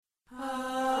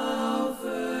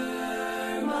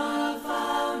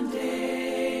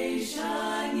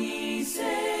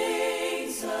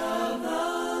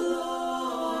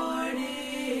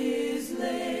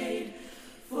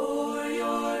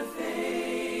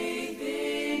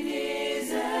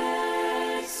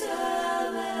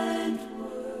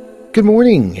Good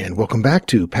morning, and welcome back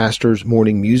to Pastor's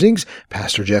Morning Musings.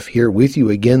 Pastor Jeff here with you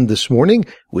again this morning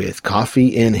with coffee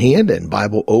in hand and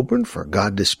Bible open for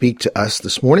God to speak to us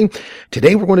this morning.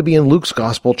 Today we're going to be in Luke's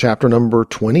Gospel, chapter number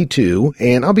 22,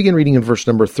 and I'll begin reading in verse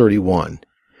number 31.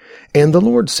 And the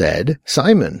Lord said,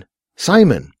 Simon,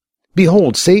 Simon,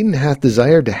 behold, Satan hath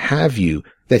desired to have you,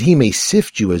 that he may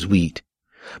sift you as wheat.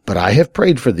 But I have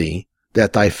prayed for thee,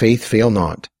 that thy faith fail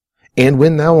not. And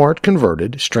when thou art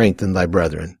converted, strengthen thy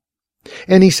brethren.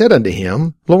 And he said unto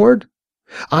him, Lord,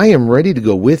 I am ready to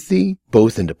go with thee,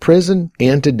 both into prison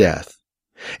and to death.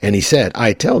 And he said,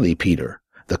 I tell thee, Peter,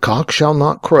 the cock shall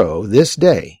not crow this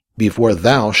day before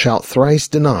thou shalt thrice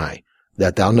deny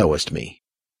that thou knowest me.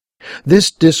 This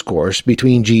discourse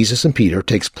between Jesus and Peter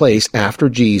takes place after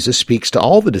Jesus speaks to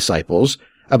all the disciples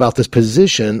about the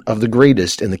position of the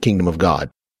greatest in the kingdom of God.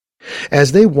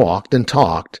 As they walked and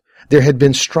talked, there had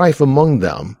been strife among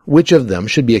them, which of them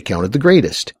should be accounted the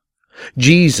greatest.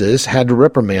 Jesus had to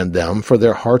reprimand them for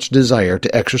their heart's desire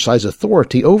to exercise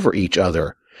authority over each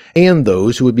other and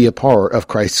those who would be a part of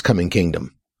Christ's coming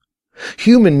kingdom.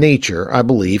 Human nature, I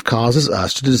believe, causes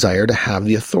us to desire to have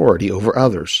the authority over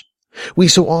others. We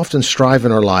so often strive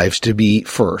in our lives to be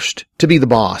first, to be the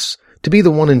boss, to be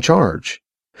the one in charge.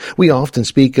 We often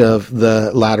speak of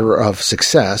the ladder of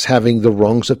success having the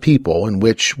rungs of people in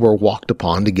which we're walked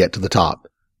upon to get to the top.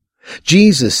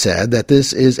 Jesus said that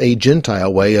this is a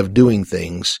Gentile way of doing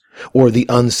things, or the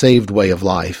unsaved way of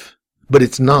life, but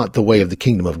it's not the way of the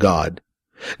kingdom of God.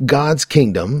 God's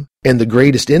kingdom and the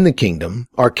greatest in the kingdom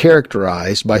are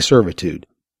characterized by servitude.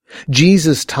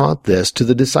 Jesus taught this to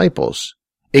the disciples,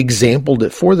 exampled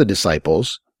it for the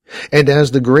disciples, and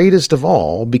as the greatest of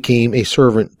all became a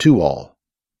servant to all.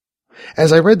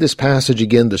 As I read this passage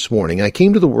again this morning, I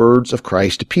came to the words of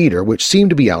Christ to Peter, which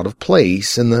seemed to be out of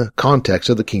place in the context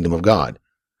of the kingdom of God.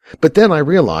 But then I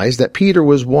realized that Peter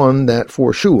was one that,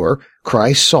 for sure,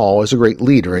 Christ saw as a great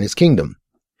leader in his kingdom.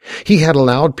 He had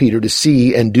allowed Peter to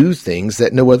see and do things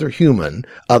that no other human,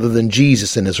 other than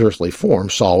Jesus in his earthly form,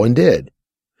 saw and did.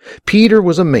 Peter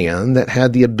was a man that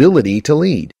had the ability to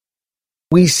lead.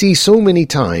 We see so many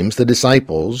times the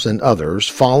disciples and others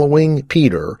following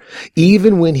Peter,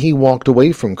 even when he walked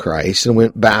away from Christ and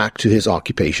went back to his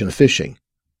occupation of fishing.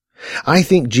 I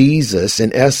think Jesus,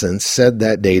 in essence, said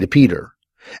that day to Peter,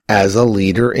 as a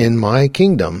leader in my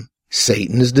kingdom,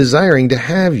 Satan is desiring to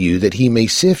have you that he may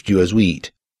sift you as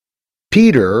wheat.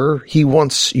 Peter, he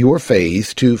wants your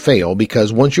faith to fail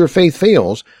because once your faith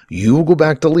fails, you will go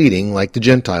back to leading like the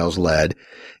Gentiles led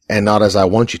and not as I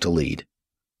want you to lead.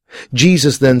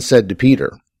 Jesus then said to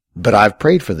Peter, But I've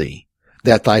prayed for thee,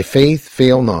 that thy faith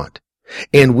fail not,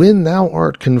 and when thou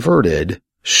art converted,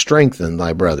 strengthen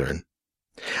thy brethren.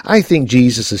 I think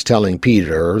Jesus is telling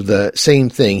Peter the same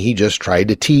thing he just tried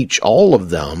to teach all of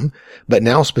them, but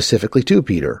now specifically to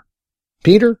Peter.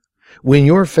 Peter, when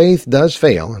your faith does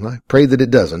fail, and I pray that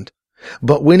it doesn't,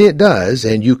 but when it does,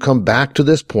 and you come back to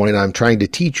this point I'm trying to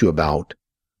teach you about,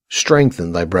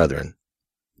 strengthen thy brethren.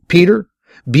 Peter,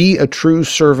 be a true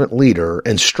servant leader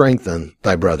and strengthen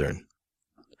thy brethren.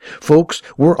 Folks,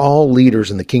 we're all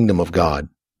leaders in the kingdom of God.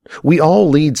 We all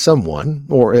lead someone,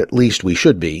 or at least we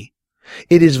should be.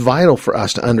 It is vital for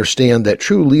us to understand that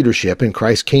true leadership in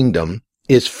Christ's kingdom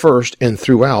is first and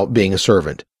throughout being a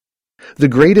servant. The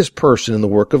greatest person in the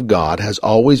work of God has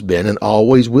always been and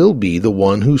always will be the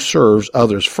one who serves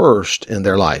others first in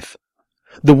their life.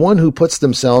 The one who puts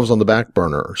themselves on the back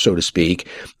burner, so to speak,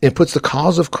 and puts the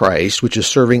cause of Christ, which is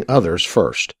serving others,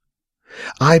 first.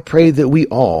 I pray that we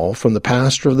all, from the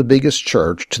pastor of the biggest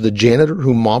church to the janitor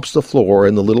who mops the floor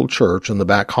in the little church on the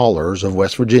back hollers of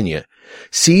West Virginia,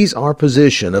 sees our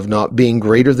position of not being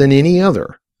greater than any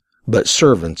other, but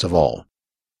servants of all.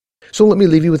 So let me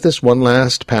leave you with this one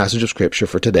last passage of Scripture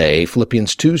for today,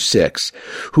 Philippians 2:6,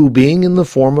 who being in the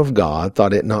form of God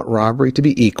thought it not robbery to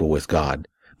be equal with God,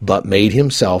 but made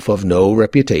himself of no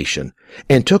reputation,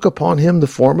 and took upon him the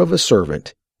form of a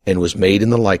servant, and was made in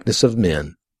the likeness of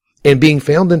men. And being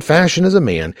found in fashion as a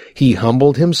man, he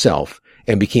humbled himself,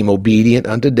 and became obedient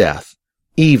unto death,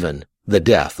 even the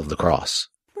death of the cross.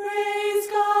 Praise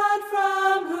God,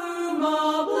 from whom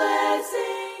all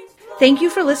blessings flow. Thank you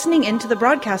for listening in to the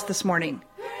broadcast this morning.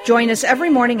 Join us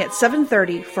every morning at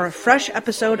 7:30 for a fresh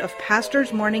episode of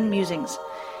Pastor's Morning Musings.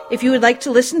 If you would like to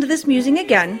listen to this musing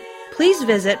again, please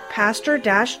visit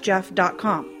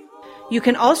pastor-jeff.com. You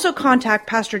can also contact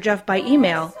Pastor Jeff by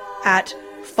email at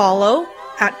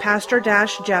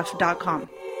follow@pastor-jeff.com.